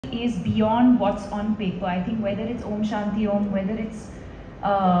is beyond what's on paper. I think whether it's Om Shanti Om, whether it's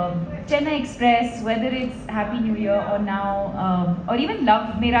Chennai Express, whether it's Happy New Year, or now, or even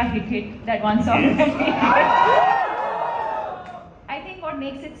Love Mera Hit Hit, that one song that we did. I think what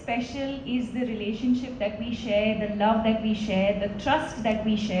makes it special is the relationship that we share, the love that we share, the trust that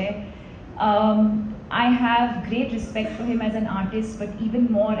we share. I have great respect for him as an artist, but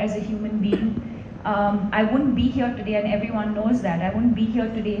even more as a human being. I wouldn't be here today, and everyone knows that. I wouldn't be here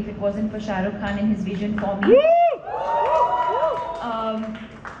today if it wasn't for Shah Rukh Khan and his vision for me.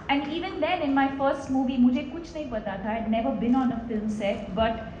 And even then, in my first movie, मुझे कुछ नहीं पता था. I'd never been on a film set,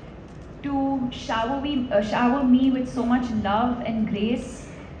 but to shower me with so much love and grace,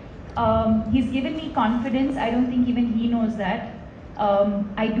 he's given me confidence. I don't think even he knows that.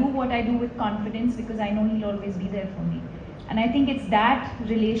 I do what I do with confidence because I know he'll always be there for me. And I think it's that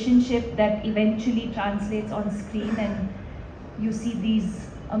relationship that eventually translates on screen, and you see these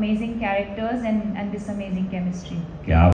amazing characters and this amazing chemistry.